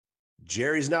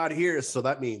Jerry's not here, so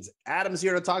that means Adam's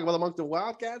here to talk about the Moncton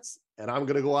Wildcats, and I'm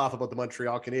going to go off about the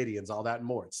Montreal Canadiens, all that and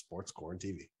more at Sports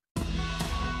QuaranTV.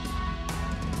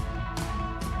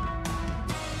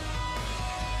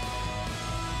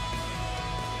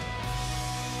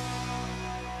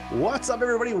 What's up,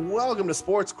 everybody? Welcome to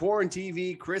Sports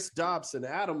QuaranTV. Chris Dobson,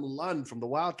 Adam Lund from the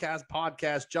Wildcats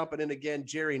podcast jumping in again.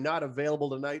 Jerry not available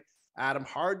tonight. Adam,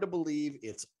 hard to believe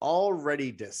it's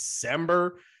already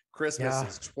December. Christmas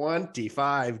is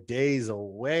 25 days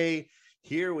away.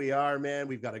 Here we are, man.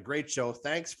 We've got a great show.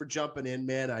 Thanks for jumping in,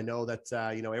 man. I know that,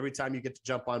 every time you get to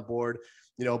jump on board,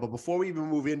 but before we even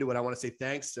move into it, I want to say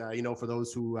thanks, for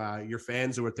those who, your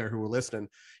fans who are there who were listening.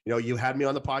 You had me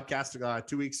on the podcast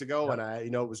 2 weeks ago,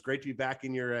 and it was great to be back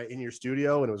in your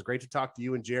studio, and it was great to talk to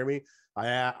you and Jeremy.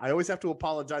 I always have to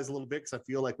apologize a little bit because I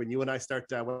feel like when you and I start,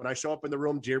 when I show up in the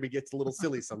room, Jeremy gets a little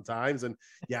silly sometimes, and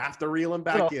you have to reel him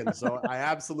back in. So I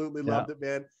absolutely loved it,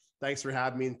 man. Thanks for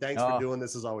having me, and thanks for doing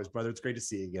this as always, brother. It's great to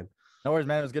see you again. No worries,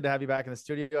 man. It was good to have you back in the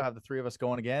studio. Have the three of us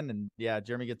going again, and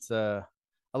Jeremy gets a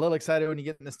little excited when you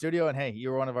get in the studio. And hey,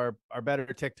 you were one of our better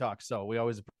TikToks, so we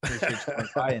always appreciate you coming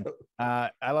by. And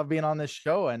I love being on this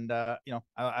show, and I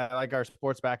like our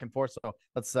sports back and forth. So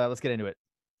let's get into it.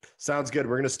 Sounds good.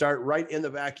 We're going to start right in the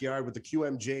backyard with the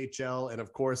QMJHL. And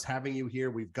of course, having you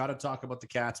here, we've got to talk about the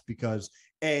Cats because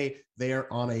they are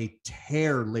on a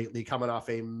tear lately, coming off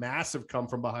a massive come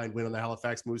from behind win on the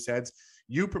Halifax Mooseheads.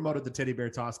 You promoted the Teddy Bear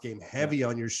Toss game heavy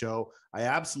on your show. I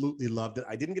absolutely loved it.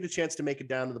 I didn't get a chance to make it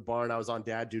down to the barn. I was on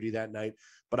dad duty that night,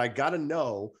 but I got to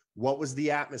know, what was the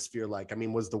atmosphere like? I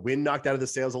mean, was the wind knocked out of the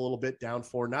sails a little bit, down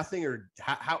 4-0, or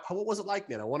what was it like,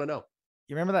 man? I want to know.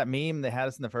 You remember that meme they had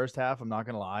us in the first half? I'm not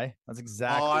going to lie. That's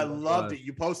exactly. Oh, I loved it.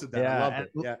 You posted that. Yeah, I loved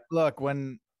it. Yeah. Look,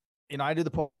 when, I do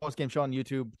the post-game show on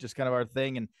YouTube, just kind of our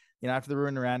thing. And, after the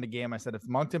Rouyn-Noranda game, I said, if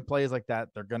Moncton plays like that,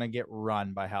 they're going to get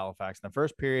run by Halifax. In the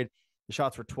first period, the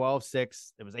shots were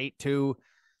 12-6. It was 8-2.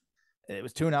 It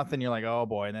was 2-0. You're like, oh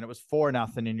boy. And then it was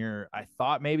 4-0. And I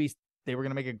thought maybe they were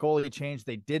going to make a goalie change.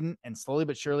 They didn't. And slowly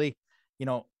but surely,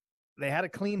 they had a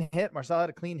clean hit. Marcel had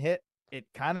a clean hit. It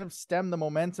kind of stemmed the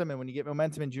momentum. And when you get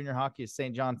momentum in junior hockey, as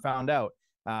St. John found out,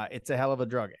 it's a hell of a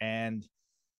drug. And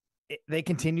they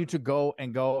continue to go,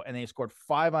 and they scored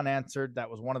 5 unanswered. That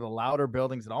was one of the louder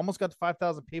buildings. It almost got to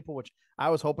 5,000 people, which I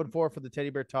was hoping for the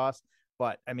Teddy Bear Toss.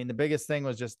 But I mean, the biggest thing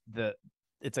was just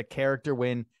it's a character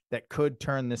win that could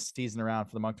turn this season around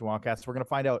for the Moncton Wildcats. We're going to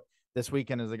find out this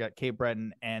weekend as they got Cape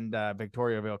Breton and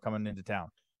Victoriaville coming into town.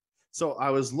 So I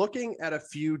was looking at a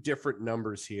few different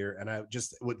numbers here, and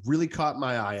what really caught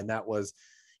my eye, and that was,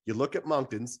 you look at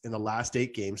Moncton's in the last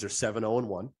 8 games, they're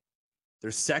 7-0-1.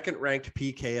 They're second ranked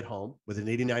PK at home with an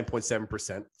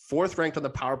 89.7%, fourth ranked on the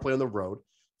power play on the road.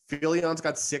 Philion's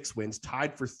got 6 wins,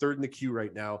 tied for third in the queue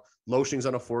right now. Loshing's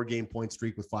on a 4-game point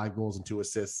streak with 5 goals and 2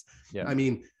 assists. Yeah. I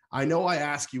mean, I know I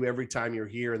ask you every time you're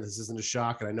here, and this isn't a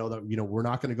shock, and I know that, we're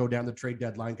not going to go down the trade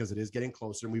deadline because it is getting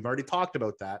closer, and we've already talked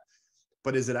about that.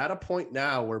 But is it at a point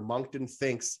now where Moncton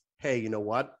thinks, hey, you know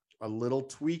what? A little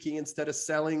tweaking instead of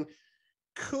selling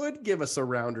could give us a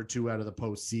round or 2 out of the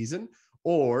postseason?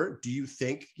 Or do you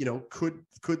think, could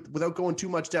without going too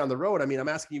much down the road? I mean, I'm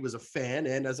asking you as a fan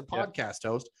and as a podcast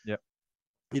host. Yeah.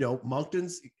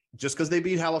 Moncton's, just because they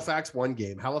beat Halifax 1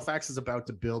 game, Halifax is about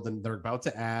to build and they're about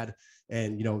to add.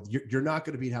 And, you're not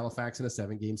going to beat Halifax in a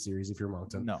 7-game series if you're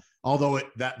Moncton. No. Although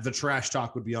the trash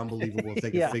talk would be unbelievable if they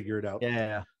could figure it out.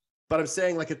 Yeah. But I'm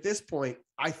saying, like, at this point,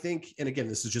 I think, and again,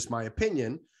 this is just my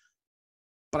opinion,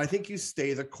 but I think you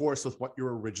stay the course with what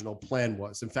your original plan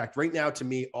was. In fact, right now, to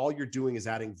me, all you're doing is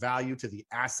adding value to the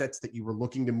assets that you were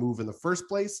looking to move in the first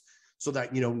place, so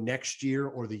that, next year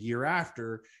or the year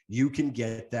after, you can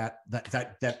get that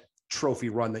trophy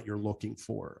run that you're looking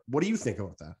for. What do you think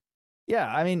about that? Yeah,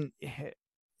 I mean,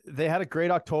 they had a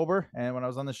great October. And when I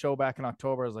was on the show back in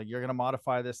October, I was like, you're going to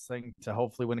modify this thing to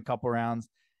hopefully win a couple rounds.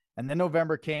 And then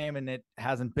November came, and it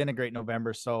hasn't been a great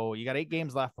November. So you got 8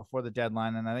 games left before the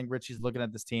deadline. And I think Richie's looking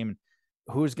at this team,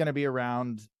 who's going to be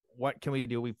around. What can we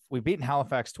do? We've beaten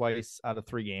Halifax twice out of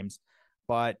 3 games,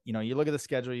 but you look at the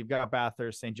schedule, you've got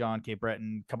Bathurst, St. John, Cape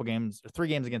Breton, couple games, or 3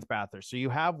 games against Bathurst. So you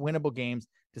have winnable games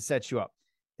to set you up.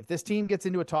 If this team gets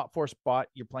into a top 4 spot,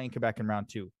 you're playing Quebec in round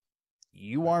 2.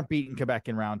 You aren't beating Quebec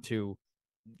in round 2.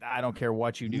 I don't care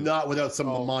what you do. Not without some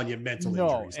monumental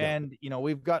injuries. No. And,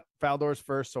 we've got Valdor's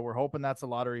first, so we're hoping that's a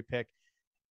lottery pick.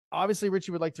 Obviously,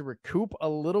 Richie would like to recoup a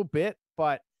little bit,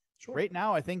 but right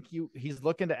now, I think he's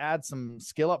looking to add some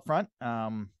skill up front. We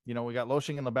got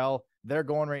Loshing and LaBelle. They're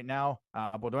going right now.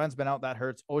 Baudouin's been out. That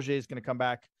hurts. Auger is going to come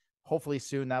back hopefully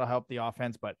soon. That'll help the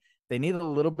offense, but they need a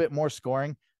little bit more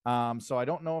scoring. So I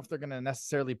don't know if they're going to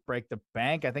necessarily break the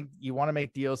bank. I think you want to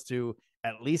make deals to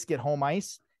at least get home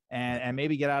ice and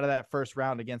maybe get out of that first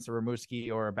round against a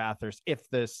Rimouski or a Bathurst if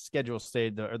the schedule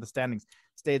stayed or the standings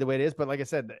stay the way it is. But like I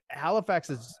said, Halifax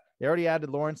they already added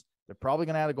Lawrence. They're probably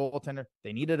going to add a goaltender.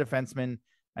 They need a defenseman.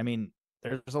 I mean,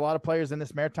 there's a lot of players in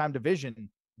this Maritime division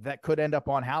that could end up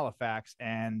on Halifax.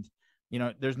 And,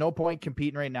 there's no point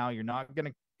competing right now. You're not going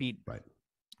to beat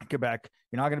Quebec.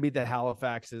 You're not going to beat the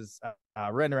Halifax's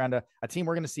right around a team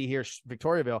we're going to see here,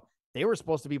 Victoriaville. They were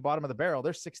supposed to be bottom of the barrel.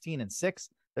 They're 16-6.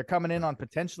 They're coming in on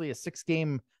potentially a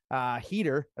 6-game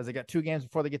heater as they got 2 games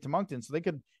before they get to Moncton. So they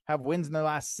could have wins in their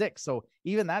last 6. So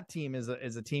even that team is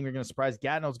a team you're going to surprise.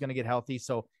 Gatineau's going to get healthy.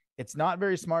 So it's not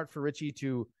very smart for Richie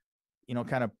to,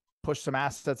 kind of push some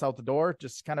assets out the door,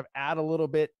 just kind of add a little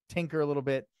bit, tinker a little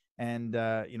bit, and,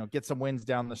 get some wins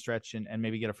down the stretch and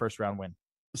maybe get a first round win.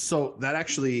 So that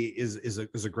actually is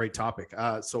a great topic.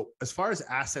 So as far as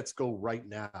assets go right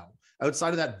now, outside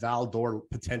of that Val d'Or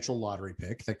potential lottery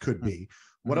pick that could be,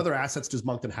 what other assets does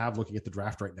Moncton have looking at the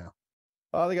draft right now?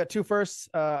 They got 2 firsts,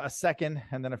 a second,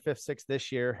 and then a 5th, 6th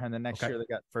this year. And then next year they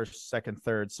got 1st, 2nd,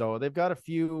 3rd. So they've got a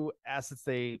few assets.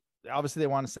 They want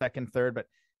a 2nd, 3rd, but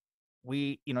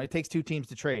it takes 2 teams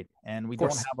to trade, and we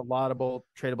don't have a lot of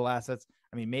tradable assets.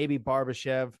 I mean, maybe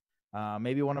Barbashev,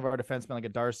 maybe one of our defensemen like a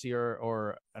Darcy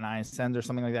or an Ian or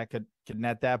something like that could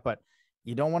net that, but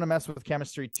you don't want to mess with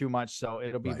chemistry too much. So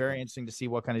it'll be very interesting to see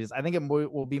what kind of is. I think it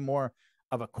will be more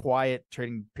of a quiet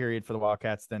trading period for the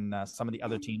Wildcats than some of the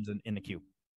other teams in the queue.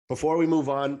 Before we move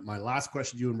on, my last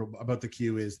question to you about the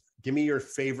queue is: give me your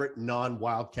favorite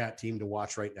non-Wildcat team to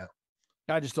watch right now.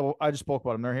 I just spoke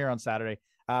about them. They're here on Saturday.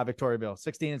 Victoriaville,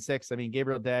 16-6. I mean,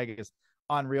 Gabriel Dag is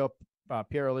unreal.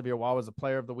 Pierre-Olivier Waugh was a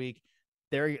player of the week.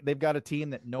 They've got a team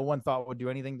that no one thought would do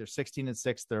anything. They're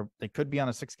 16-6. They could be on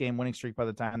a 6-game winning streak by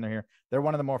the time they're here. They're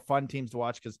one of the more fun teams to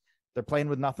watch because they're playing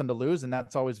with nothing to lose, and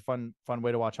that's always a fun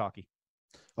way to watch hockey.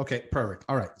 Okay, perfect.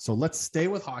 All right, so let's stay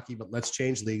with hockey, but let's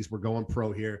change leagues. We're going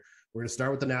pro here. We're going to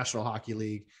start with the National Hockey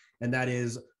League, and that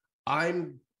is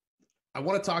I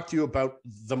want to talk to you about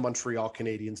the Montreal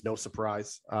Canadiens, no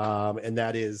surprise. And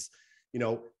that is,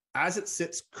 as it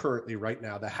sits currently right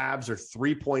now, the Habs are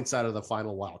 3 points out of the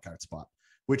final wildcard spot,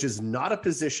 which is not a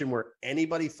position where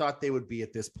anybody thought they would be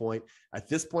at this point. At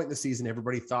this point in the season,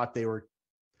 everybody thought they were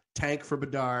tank for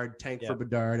Bedard.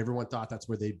 Everyone thought that's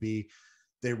where they'd be.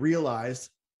 They realized,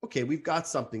 okay, we've got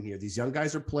something here. These young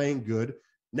guys are playing good.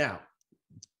 Now,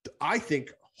 I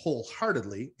think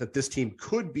wholeheartedly that this team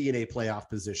could be in a playoff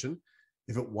position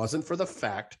if it wasn't for the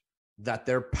fact that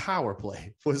their power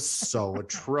play was so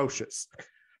atrocious.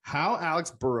 How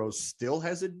Alex Burrows still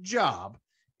has a job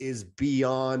is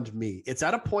beyond me. It's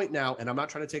at a point now, and I'm not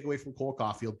trying to take away from Cole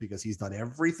Caulfield because he's done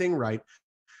everything right.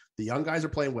 The young guys are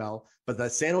playing well, but the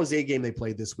San Jose game they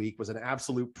played this week was an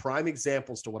absolute prime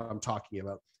example as to what I'm talking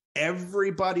about.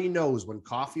 Everybody knows when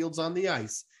Caulfield's on the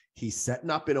ice, he's setting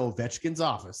up in Ovechkin's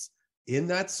office in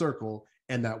that circle,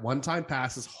 and that one-time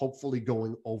pass is hopefully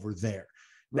going over there.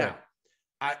 Right.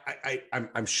 Now,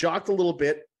 I'm shocked a little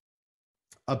bit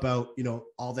about,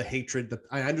 all the hatred that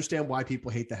I understand why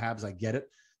people hate the Habs. I get it.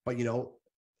 But,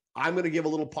 I'm going to give a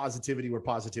little positivity where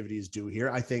positivity is due here.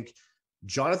 I think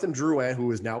Jonathan Drouin,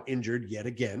 who is now injured yet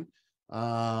again,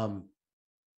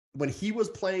 when he was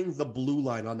playing the blue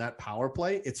line on that power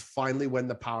play, it's finally when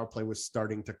the power play was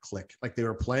starting to click. Like they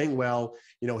were playing well.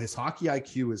 His hockey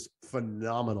IQ is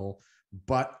phenomenal,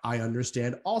 but I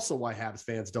understand also why Habs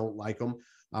fans don't like him.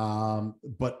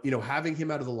 But having him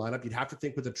out of the lineup, you'd have to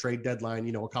think with the trade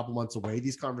deadline, a couple months away,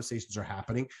 these conversations are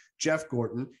happening. Jeff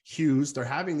Gorton, Hughes, they're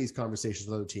having these conversations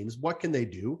with other teams. What can they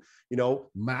do?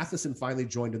 Matheson finally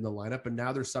joined in the lineup, and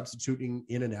now they're substituting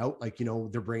in and out. Like,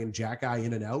 they're bringing Jack Eye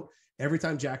in and out. Every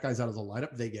time Jack Eye's out of the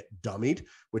lineup, they get dummied,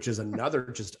 which is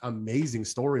another just amazing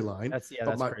storyline. That's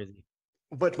crazy.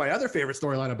 But my other favorite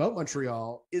storyline about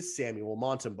Montreal is Samuel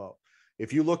Montembeault.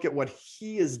 If you look at what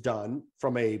he has done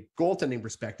from a goaltending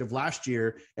perspective, last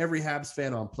year, every Habs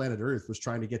fan on planet Earth was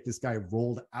trying to get this guy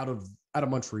rolled out of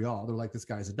Montreal. They're like, this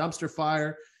guy's a dumpster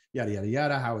fire, yada, yada,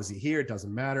 yada. How is he here? It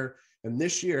doesn't matter. And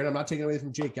this year, and I'm not taking away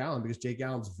from Jake Allen because Jake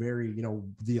Allen's very,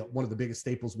 one of the biggest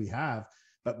staples we have.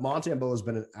 But Montembeault has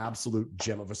been an absolute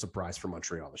gem of a surprise for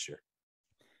Montreal this year.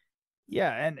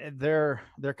 Yeah, and they're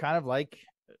kind of like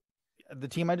the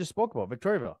team I just spoke about,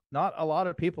 Victoriaville. Not a lot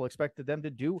of people expected them to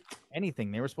do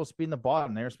anything. They were supposed to be in the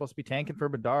bottom. They were supposed to be tanking for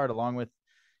Bedard along with,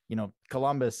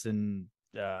 Columbus and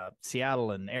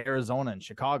Seattle and Arizona and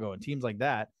Chicago and teams like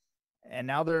that. And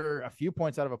now they're a few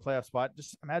points out of a playoff spot.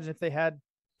 Just imagine if they had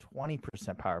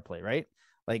 20% power play, right?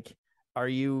 Like, are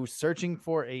you searching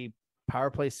for a power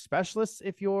play specialist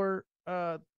if you're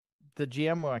the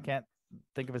GM, well, I can't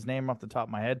think of his name off the top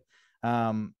of my head.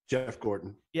 Jeff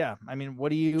Gordon. Yeah. I mean, what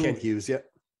do you Kent Hughes? Yeah.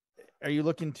 Are you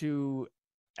looking to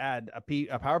add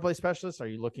a power play specialist? Are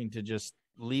you looking to just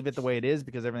leave it the way it is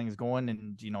because everything is going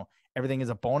and everything is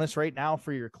a bonus right now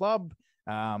for your club?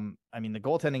 I mean, the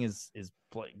goaltending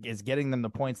is getting them the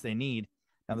points they need.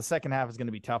 Now the second half is going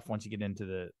to be tough once you get into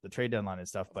the trade deadline and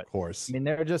stuff. But of course, I mean,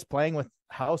 they're just playing with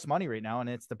house money right now, and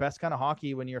it's the best kind of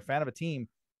hockey when you're a fan of a team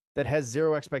that has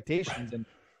zero expectations.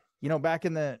 And back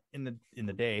in the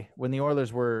day when the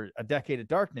Oilers were a decade of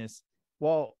darkness,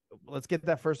 well, let's get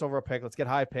that first overall pick. Let's get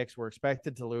high picks. We're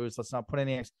expected to lose. Let's not put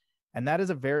any and that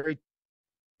is a very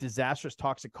disastrous,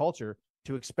 toxic culture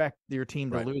to expect your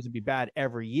team to lose and be bad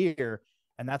every year.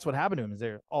 And that's what happened to him. Is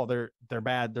they're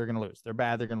bad. They're going to lose. They're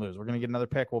bad. They're going to lose. We're going to get another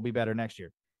pick. We'll be better next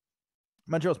year.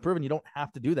 Montreal's proven you don't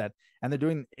have to do that. And they're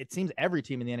doing, it seems every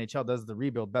team in the NHL does the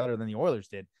rebuild better than the Oilers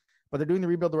did, but they're doing the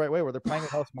rebuild the right way where they're playing with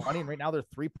house money. And right now they're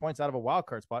 3 points out of a wild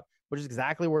card spot, which is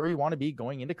exactly where we want to be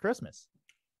going into Christmas.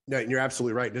 Yeah, you're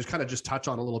absolutely right. Just kind of touch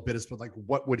on a little bit as to like,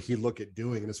 what would he look at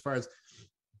doing? And as far as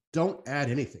don't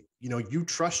add anything, you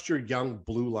trust your young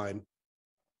blue line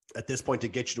at this point to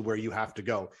get you to where you have to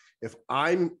go. If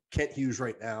I'm Kent Hughes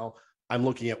right now, I'm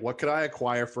looking at what could I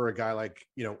acquire for a guy like,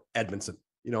 Edmondson,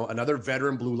 another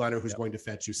veteran blue liner who's going to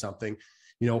fetch you something.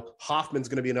 Hoffman's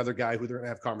going to be another guy who they're going to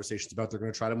have conversations about. They're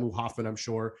going to try to move Hoffman, I'm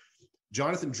sure.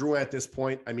 Jonathan Drouin at this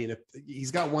point, I mean, if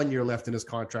he's got 1 year left in his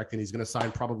contract and he's going to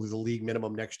sign probably the league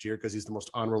minimum next year because he's the most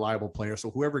unreliable player. So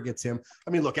whoever gets him, I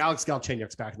mean, look, Alex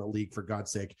Galchenyuk's back in the league for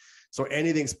God's sake. So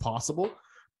anything's possible.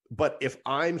 But if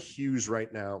I'm Hughes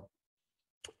right now,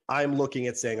 I'm looking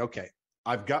at saying, okay,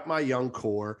 I've got my young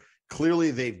core.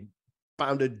 Clearly they've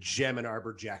found a gem in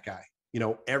Arbor Jackeye.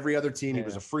 Every other team, he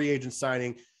was a free agent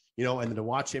signing, and then to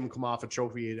watch him come off a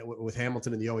trophy with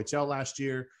Hamilton in the OHL last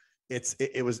year,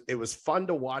 it was fun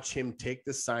to watch him take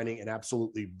this signing and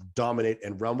absolutely dominate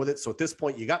and run with it. So at this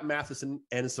point, you got Matheson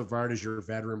and Savard as your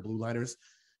veteran blue liners.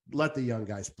 Let the young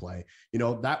guys play.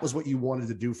 That was what you wanted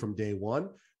to do from day one.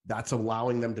 That's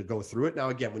allowing them to go through it. Now,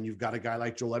 again, when you've got a guy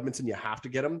like Joel Edmondson, you have to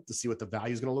get him to see what the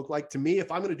value is going to look like. To me,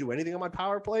 if I'm going to do anything on my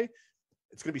power play,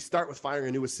 it's going to be start with firing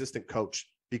a new assistant coach,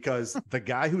 because the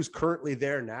guy who's currently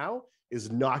there now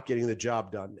is not getting the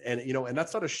job done. And, and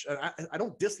that's not I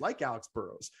don't dislike Alex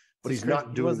Burrows, but he's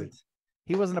not doing it.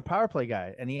 He wasn't a power play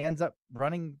guy, and he ends up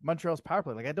running Montreal's power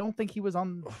play. Like, I don't think he was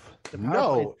on the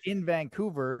power play in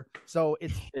Vancouver. So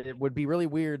it would be really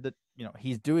weird that,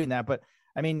 he's doing that. But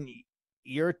I mean,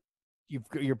 you're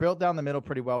built down the middle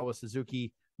pretty well with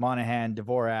Suzuki, Monahan,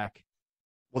 Dvorak.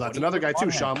 Well, that's another guy too,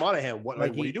 Sean Monahan.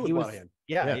 What do you do with Monahan?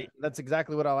 Yeah, that's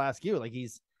exactly what I'll ask you. Like,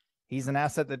 he's an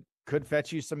asset that could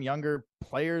fetch you some younger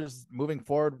players moving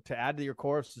forward to add to your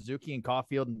core of Suzuki and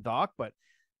Caulfield and Doc. But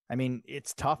I mean,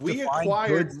 it's tough. We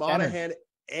acquired Monahan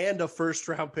and a first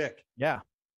round pick. Yeah,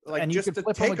 like, and just you can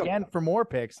flip him again for more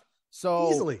picks.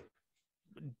 So easily.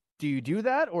 Do you do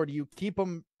that, or do you keep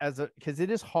them because it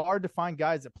is hard to find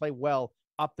guys that play well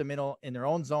up the middle in their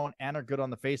own zone and are good on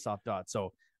the faceoff dot?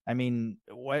 So, I mean,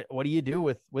 what do you do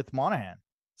with Monahan?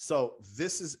 So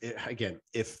this is, again,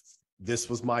 if this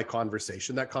was my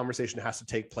conversation, that conversation has to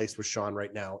take place with Sean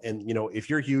right now. And, if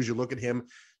you're Hughes, you look at him,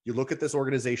 you look at this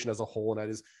organization as a whole, and that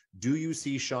is, do you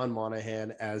see Sean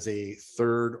Monahan as a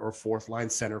third or fourth line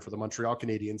center for the Montreal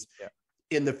Canadiens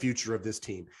in the future of this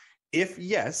team? If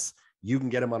yes, you can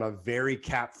get him on a very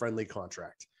cap-friendly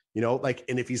contract,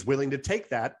 and if he's willing to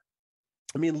take that,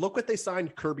 I mean, look what they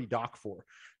signed Kirby Dach for.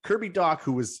 Kirby Dach,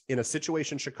 who was in a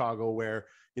situation in Chicago where,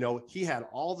 he had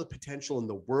all the potential in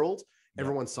the world.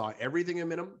 Everyone saw everything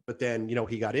in him, but then,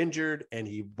 he got injured and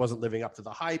he wasn't living up to the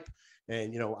hype.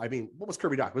 And, I mean, what was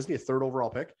Kirby Dach? Wasn't he a third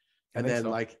overall pick? And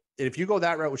then if you go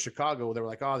that route with Chicago, they were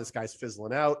like, oh, this guy's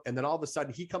fizzling out. And then all of a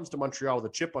sudden he comes to Montreal with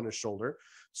a chip on his shoulder.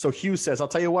 So Hughes says, I'll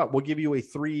tell you what, we'll give you a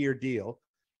 3-year deal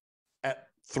at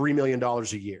 $3 million a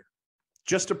year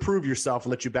just to prove yourself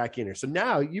and let you back in here. So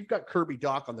now you've got Kirby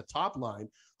Dach on the top line,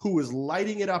 who is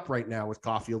lighting it up right now with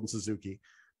Caulfield and Suzuki,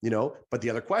 but the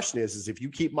other question is if you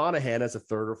keep Monahan as a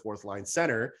third or fourth line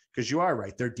center, because you are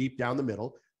right, they're deep down the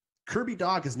middle. Kirby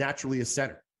Dach is naturally a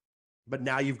center, but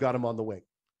now you've got him on the wing.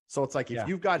 So it's like, if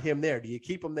you've got him there, do you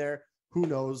keep him there? Who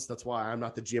knows? That's why I'm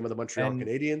not the GM of the Montreal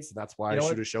Canadiens. That's why I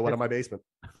shoot a show out of my basement.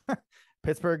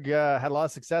 Pittsburgh had a lot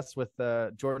of success with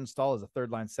Jordan Staal as a third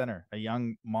line center, a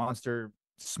young monster,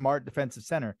 smart defensive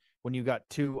center. When you got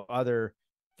two other,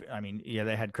 I mean,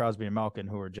 they had Crosby and Malkin,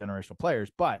 who were generational players,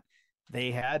 but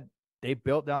they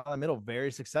built down the middle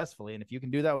very successfully. And if you can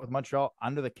do that with Montreal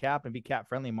under the cap and be cap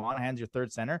friendly, Monahan's your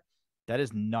third center, that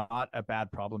is not a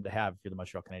bad problem to have if you're the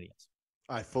Montreal Canadiens.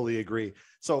 I fully agree.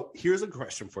 So here's a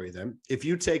question for you then. If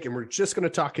you take, and we're just going to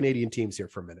talk Canadian teams here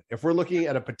for a minute. If we're looking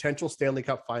at a potential Stanley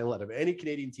Cup final out of any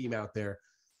Canadian team out there,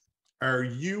 are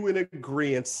you in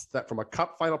agreement that from a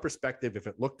cup final perspective, if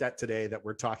it looked at today, that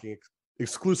we're talking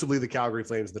exclusively the Calgary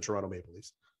Flames and the Toronto Maple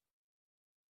Leafs?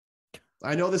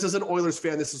 I know this is an Oilers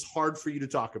fan. This is hard for you to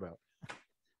talk about.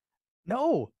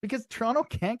 No, because Toronto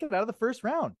can't get out of the first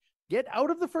round. Get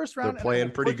out of the first round. They're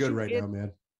playing pretty good right now,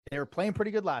 man. They were playing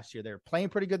pretty good last year. They were playing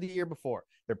pretty good the year before.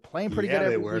 They're playing pretty good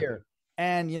every year.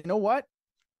 And you know what?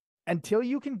 Until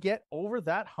you can get over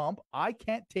that hump, I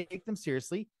can't take them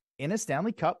seriously in a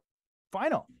Stanley Cup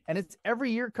final. And it's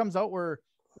every year comes out where,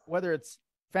 whether it's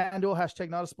FanDuel, hashtag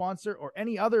not a sponsor, or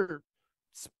any other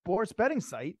sports betting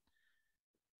site,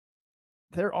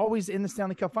 they're always in the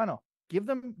Stanley Cup final. Give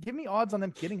me odds on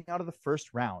them getting out of the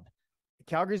first round.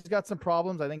 Calgary's got some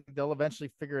problems. I think they'll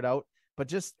eventually figure it out. But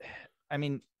just, I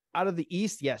mean, out of the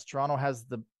East, yes, Toronto has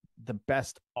the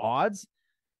best odds,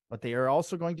 but they are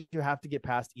also going to have to get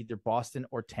past either Boston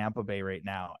or Tampa Bay right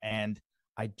now. And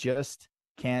I just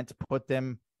can't put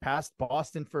them past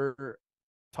Boston for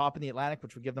top in the Atlantic,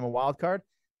 which would give them a wild card.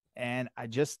 And I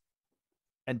just,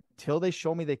 until they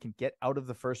show me they can get out of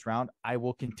the first round, I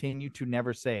will continue to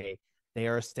never say they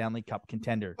are a Stanley Cup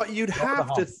contender. But you'd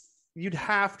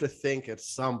have to think at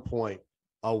some point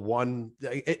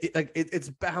it's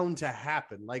bound to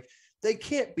happen. Like, they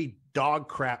can't be dog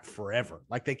crap forever.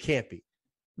 Like, they can't be.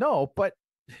 No, but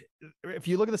if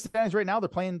you look at the standings right now, they're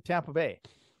playing Tampa Bay,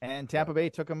 and Tampa Bay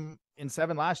took them in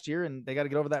 7 last year, and they got to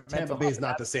get over that. Tampa Bay is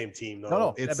not the same team, though.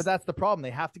 No, but that's the problem.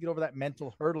 They have to get over that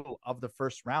mental hurdle of the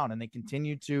first round, and they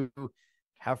continue to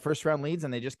have first round leads,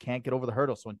 and they just can't get over the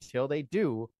hurdle. So until they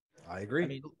do, I agree. I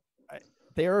mean,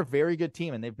 they are a very good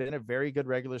team, and they've been a very good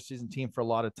regular season team for a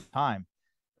lot of time.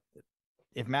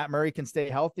 If Matt Murray can stay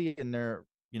healthy in their,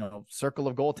 circle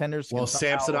of goaltenders. Well,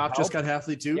 Samsonov just got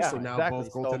healthy too. Yeah, so now exactly.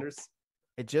 Both goaltenders. So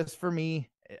it just, for me,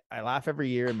 I laugh every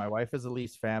year, and my wife is a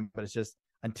Leafs fan, but it's just,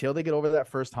 until they get over that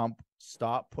first hump,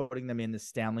 stop putting them in the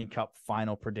Stanley Cup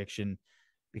final prediction,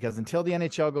 because until the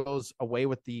NHL goes away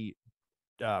with the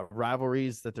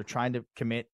rivalries that they're trying to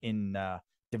commit in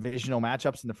divisional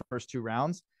matchups in the first 2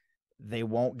 rounds, they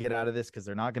won't get out of this, because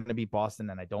they're not going to beat Boston,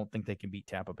 and I don't think they can beat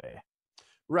Tampa Bay.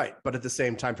 Right. But at the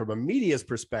same time, from a media's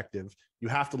perspective, you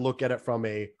have to look at it from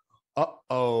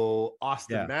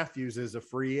Austin Matthews is a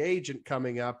free agent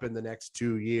coming up in the next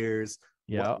 2 years.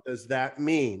 Yeah. What does that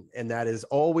mean? And that is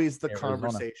always the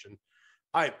conversation.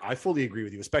 I fully agree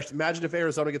with you, especially imagine if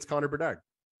Arizona gets Connor Bedard.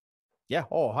 Yeah.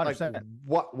 Oh, 100%.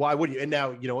 Like, why would you? And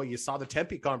now, you saw the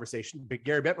Tempe conversation, but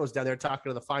Gary Bettman was down there talking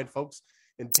to the fine folks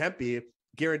in Tempe,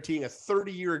 guaranteeing a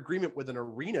 30-year agreement with an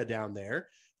arena down there,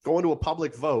 going to a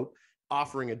public vote,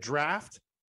 offering a draft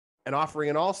and offering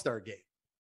an all-star game.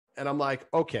 And I'm like,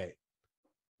 okay,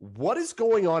 what is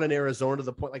going on in Arizona to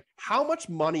the point, like, how much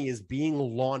money is being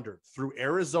laundered through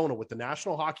Arizona with the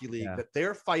National Hockey League that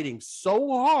they're fighting so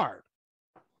hard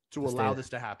to allow this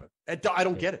to happen? I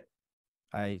don't get it.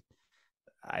 I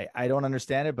don't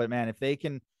understand it, but man, if they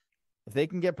can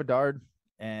get Bedard,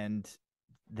 and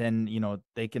then,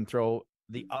 they can throw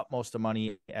the utmost of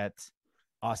money at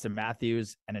Austin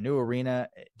Matthews and a new arena,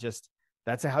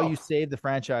 that's how you save the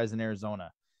franchise in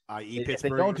Arizona. Pittsburgh. If they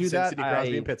don't do that,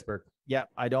 Crosby in Pittsburgh. Yeah,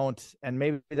 I don't. And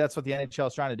maybe that's what the NHL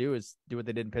is trying to do, is do what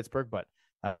they did in Pittsburgh, but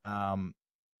and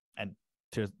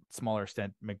to a smaller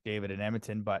extent, McDavid and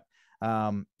Edmonton. But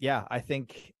I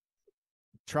think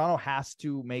Toronto has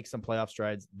to make some playoff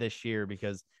strides this year,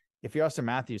 because if you're Austin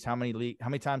Matthews, how many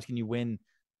times can you win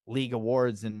league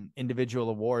awards and individual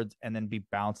awards and then be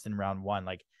bounced in round 1?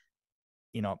 Like,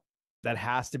 that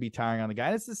has to be tiring on the guy.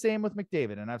 And it's the same with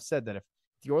McDavid. And I've said that if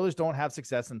the Oilers don't have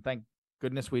success, and thank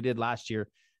goodness we did last year,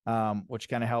 which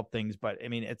kind of helped things. But I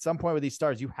mean, at some point with these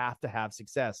stars, you have to have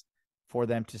success for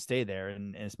them to stay there.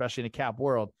 And especially in a cap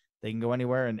world, they can go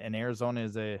anywhere. And Arizona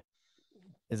is a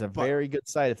very good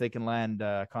site if they can land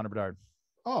Connor Bedard.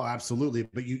 Oh, absolutely.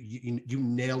 But you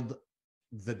nailed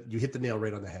you hit the nail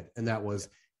right on the head. And that was,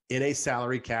 in a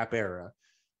salary cap era,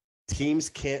 teams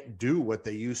can't do what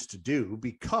they used to do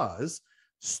because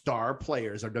star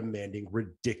players are demanding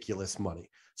ridiculous money.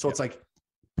 So it's like,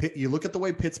 you look at the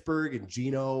way Pittsburgh and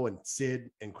Gino and Sid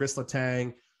and Chris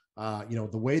Letang, the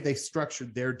way they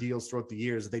structured their deals throughout the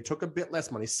years, they took a bit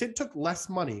less money. Sid took less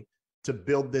money to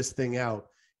build this thing out,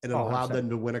 and it allowed 100%. Them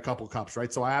to win a couple cups,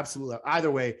 right? So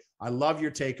either way, I love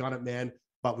your take on it, man,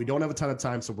 but we don't have a ton of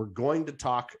time. So we're going to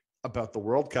talk about the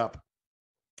World Cup,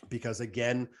 because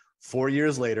again, 4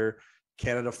 years later,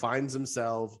 Canada finds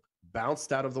themselves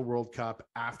bounced out of the World Cup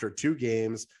after 2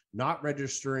 games, not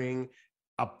registering,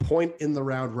 a point in the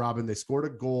round robin. They scored a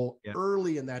goal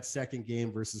early in that second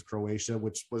game versus Croatia,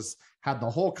 which had the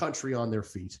whole country on their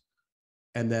feet.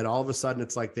 And then all of a sudden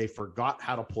it's like they forgot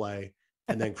how to play.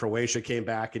 And then Croatia came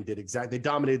back and they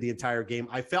dominated the entire game.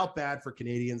 I felt bad for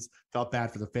Canadians, felt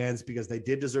bad for the fans, because they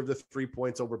did deserve the 3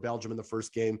 points over Belgium in the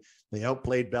first game. They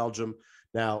outplayed Belgium.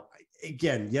 Now,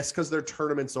 again, yes, because their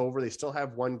tournament's over, they still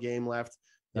have one game left.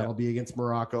 That'll be against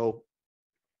Morocco.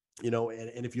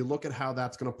 And if you look at how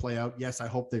that's going to play out, yes, I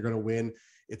hope they're going to win.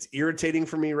 It's irritating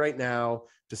for me right now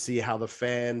to see how the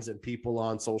fans and people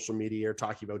on social media are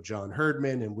talking about John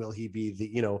Herdman and will he be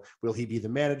the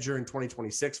manager in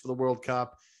 2026 for the World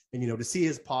Cup? And, to see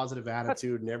his positive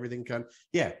attitude and everything.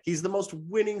 He's the most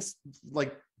winning,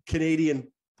 Canadian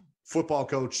football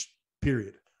coach,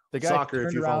 period. The guy soccer,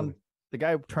 if you follow me. The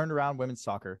guy turned around women's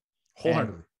soccer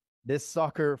wholeheartedly. This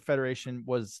soccer federation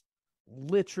was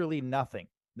literally nothing.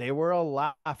 They were a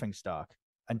laughing stock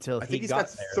until he's got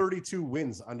 32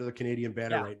 wins under the Canadian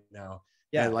banner right now.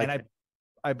 Yeah, and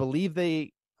I believe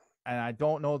and I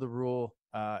don't know the rule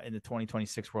in the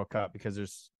 2026 World Cup, because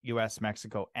there's US,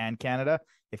 Mexico, and Canada.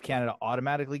 If Canada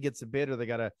automatically gets a bid, or they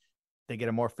get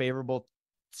a more favorable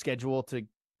schedule to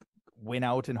win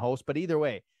out and host. But either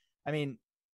way, I mean,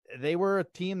 they were a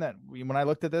team that when I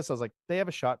looked at this, I was like, they have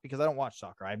a shot, because I don't watch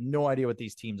soccer. I have no idea what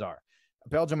these teams are.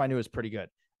 Belgium, I knew, was pretty good.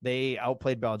 They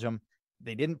outplayed Belgium.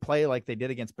 They didn't play like they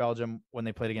did against Belgium when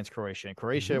they played against Croatia. And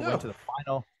Croatia went to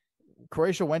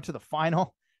the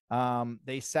final.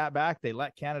 They sat back. They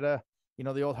let Canada,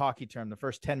 the old hockey term, the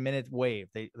first 10-minute wave.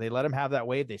 They let them have that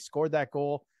wave. They scored that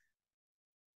goal.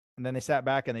 And then they sat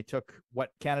back and they took what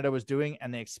Canada was doing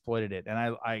and they exploited it. And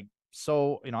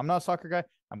I'm not a soccer guy.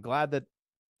 I'm glad that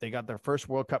they got their first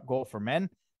World Cup goal for men.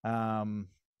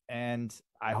 And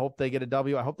I hope they get a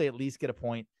W. I hope they at least get a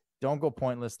point. Don't go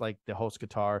pointless like the host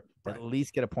Qatar, but at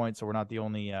least get a point, so we're not the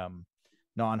only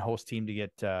non-host team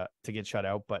to get shut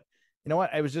out. But you know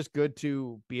what? It was just good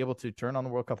to be able to turn on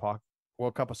the World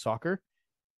Cup of soccer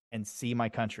and see my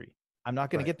country. I'm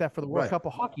not going to get that for the World Cup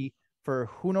of hockey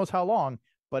for who knows how long,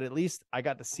 but at least I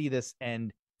got to see this,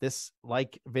 and this,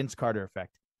 like Vince Carter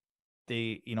effect.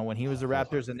 When he was the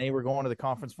Raptors and they were going to the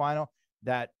conference final,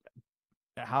 that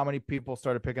how many people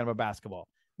started picking up a basketball?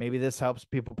 Maybe this helps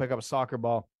people pick up a soccer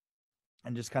ball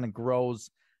and just kind of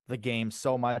grows the game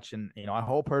so much. And, I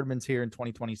hope Herdman's here in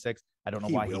 2026. I don't know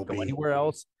why he'd go anywhere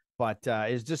else, but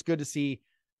it's just good to see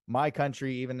my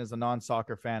country, even as a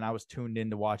non-soccer fan. I was tuned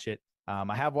in to watch it.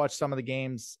 I have watched some of the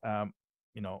games, other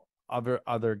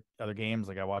games,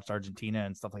 like I watched Argentina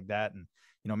and stuff like that. And,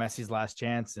 Messi's last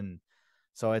chance. And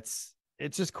so it's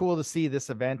just cool to see this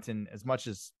event. And as much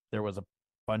as there was a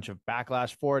bunch of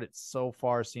backlash for it, it so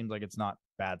far seems like it's not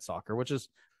bad soccer, which is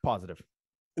positive.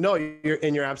 No,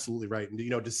 you're absolutely right. And,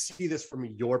 to see this from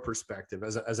your perspective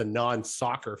as a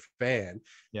non-soccer fan,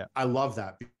 I love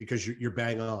that, because you're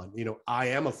bang on. I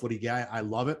am a footy guy. I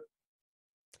love it.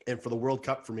 And for the World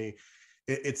Cup, for me,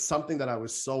 it's something that I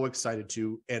was so excited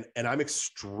to, and I'm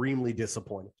extremely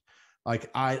disappointed. Like,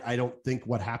 I don't think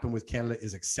what happened with Canada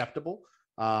is acceptable.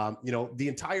 The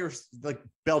entire,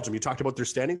 Belgium, you talked about their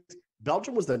standings.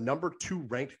 Belgium was the number 2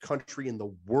 ranked country in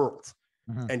the world.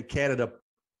 Mm-hmm. And Canada,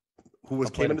 who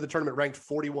came into the tournament ranked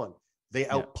 41, they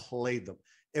outplayed them.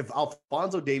 If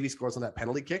Alphonso Davies scores on that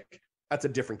penalty kick, that's a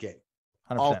different game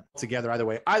 100%.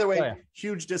 Altogether. Either way,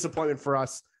 huge disappointment for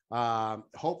us.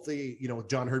 Hopefully,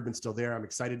 John Herdman's still there. I'm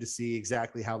excited to see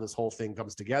exactly how this whole thing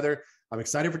comes together. I'm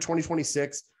excited for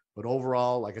 2026, but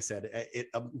overall, like I said,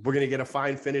 we're going to get a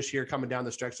fine finish here coming down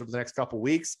the stretch over the next couple of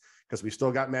weeks, because we've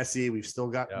still got Messi, we've still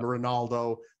got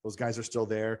Ronaldo. Those guys are still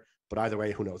there, but either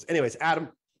way, who knows? Anyways, Adam,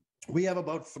 we have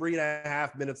about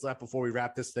 3.5 minutes left before we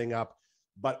wrap this thing up,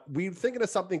 but we're thinking of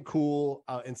something cool.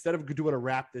 Instead of doing a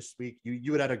wrap this week,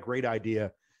 you had a great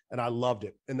idea, and I loved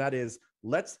it. And that is,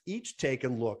 let's each take a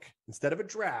look. Instead of a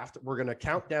draft, we're going to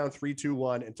count down 3, 2,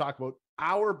 1 and talk about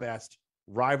our best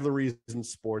rivalries in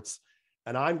sports.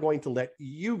 And I'm going to let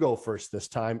you go first this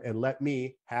time and let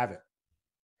me have it.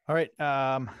 All right.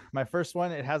 My first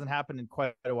one, it hasn't happened in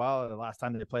quite a while. The last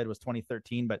time they played was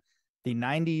 2013, but the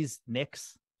 90s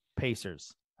Knicks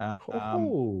Pacers.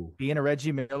 Being a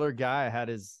Reggie Miller guy, I had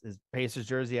his Pacers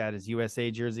jersey, I had his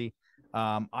USA jersey.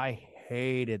 I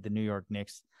hated the New York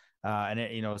Knicks.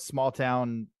 And small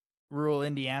town, rural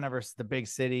Indiana versus the big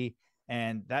city.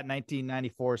 And that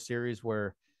 1994 series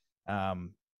where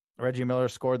Reggie Miller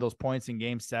scored those points in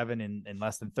Game 7 in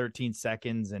less than 13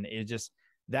 seconds. And it just,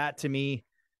 that to me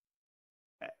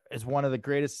is one of the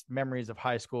greatest memories of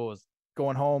high school, is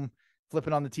going home,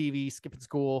 flipping on the TV, skipping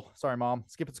school. Sorry, Mom.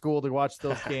 Skipping school to watch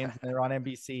those games. And they're on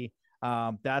NBC.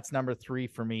 That's number 3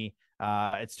 for me.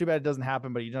 It's too bad it doesn't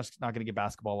happen, but you're just not going to get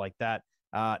basketball like that.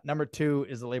 Number 2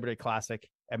 is the Labor Day Classic,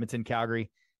 Edmonton, Calgary.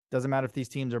 Doesn't matter if these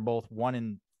teams are both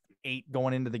 1-8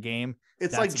 going into the game.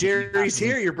 It's like Jerry's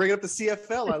here. You're bringing up the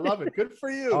CFL. I love it. Good for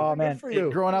you. Oh, Good man. for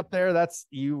you. Growing up there,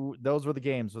 those were the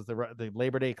games, was the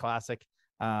Labor Day Classic.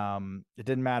 It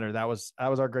didn't matter. That was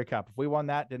our Grey Cup. If we won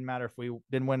that, didn't matter if we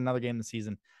didn't win another game in the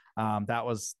season.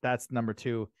 That's number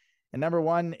 2. And number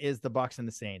 1 is the Bucks and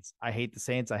the Saints. I hate the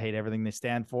Saints. I hate everything they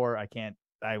stand for.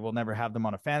 I will never have them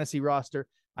on a fantasy roster.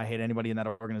 I hate anybody in that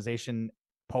organization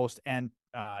post and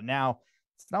now.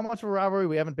 It's not much of a rivalry.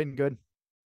 We haven't been good.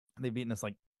 They've beaten us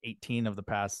like 18 of the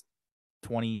past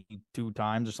 22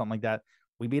 times or something like that.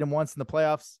 We beat them once in the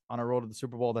playoffs on our road to the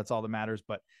Super Bowl. That's all that matters.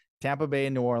 But Tampa Bay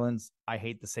and New Orleans, I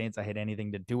hate the Saints. I hate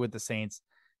anything to do with the Saints.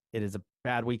 It is a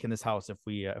bad week in this house if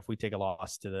we take a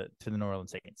loss to the New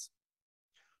Orleans Saints.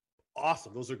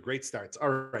 Awesome. Those are great starts. All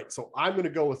right. So I'm going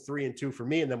to go with 3 and 2 for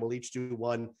me, and then we'll each do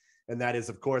one. And that is,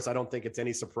 of course, I don't think it's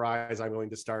any surprise. I'm going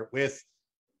to start with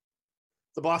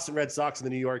the Boston Red Sox and the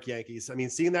New York Yankees. I mean,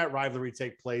 seeing that rivalry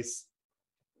take place,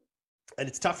 and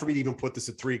it's tough for me to even put this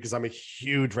at 3 because I'm a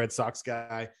huge Red Sox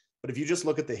guy. But if you just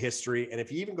look at the history, and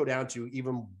if you even go down to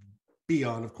even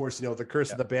beyond, of course, the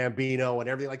curse of the Bambino and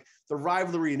everything, like the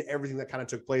rivalry and everything that kind of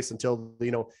took place until,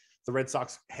 the Red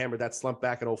Sox hammered that slump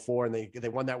back in 2004 and they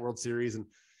won that World Series. And,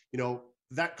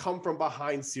 that come from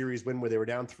behind series win where they were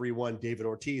down 3-1, David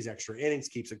Ortiz, extra innings,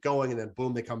 keeps it going. And then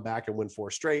boom, they come back and win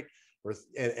 4 straight.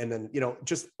 And then,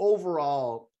 just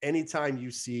overall, anytime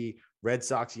you see Red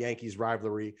Sox Yankees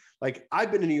rivalry, like I've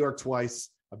been to New York twice.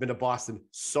 I've been to Boston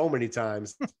so many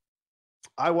times.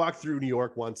 I walked through New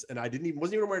York once and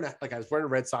wasn't even wearing I was wearing a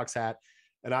Red Sox hat,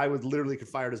 and I literally could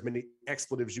fire as many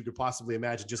expletives you could possibly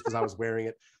imagine just because I was wearing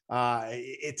it.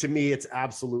 To me, it's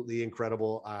absolutely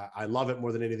incredible. I love it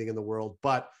more than anything in the world,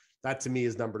 but that to me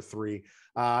is number 3.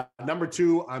 Number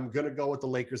 2, I'm going to go with the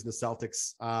Lakers and the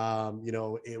Celtics.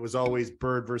 It was always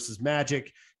Bird versus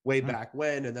Magic way back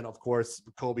when. And then of course,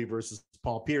 Kobe versus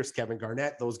Paul Pierce, Kevin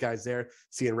Garnett, those guys there,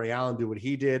 seeing Ray Allen do what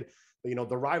he did. But,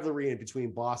 the rivalry in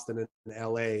between Boston and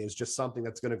LA is just something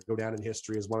that's going to go down in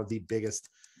history as one of the biggest,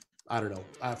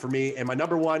 for me. And my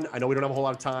number 1, I know we don't have a whole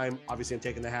lot of time. Obviously, I'm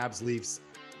taking the Habs Leafs.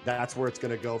 That's where it's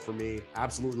going to go for me.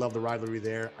 Absolutely love the rivalry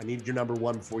there. I need your number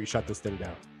 1 before you shut this thing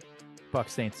down.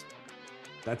 Bucks Saints.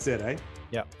 That's it, eh?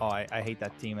 Yeah. Oh, I hate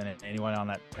that team and anyone on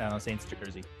that Saints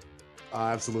jersey.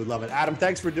 Absolutely love it. Adam,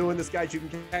 thanks for doing this, guys. You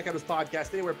can check out his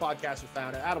podcast anywhere podcasts are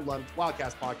found at Adam Lund,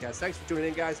 Wildcast Podcast. Thanks for tuning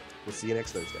in, guys. We'll see you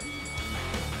next Thursday.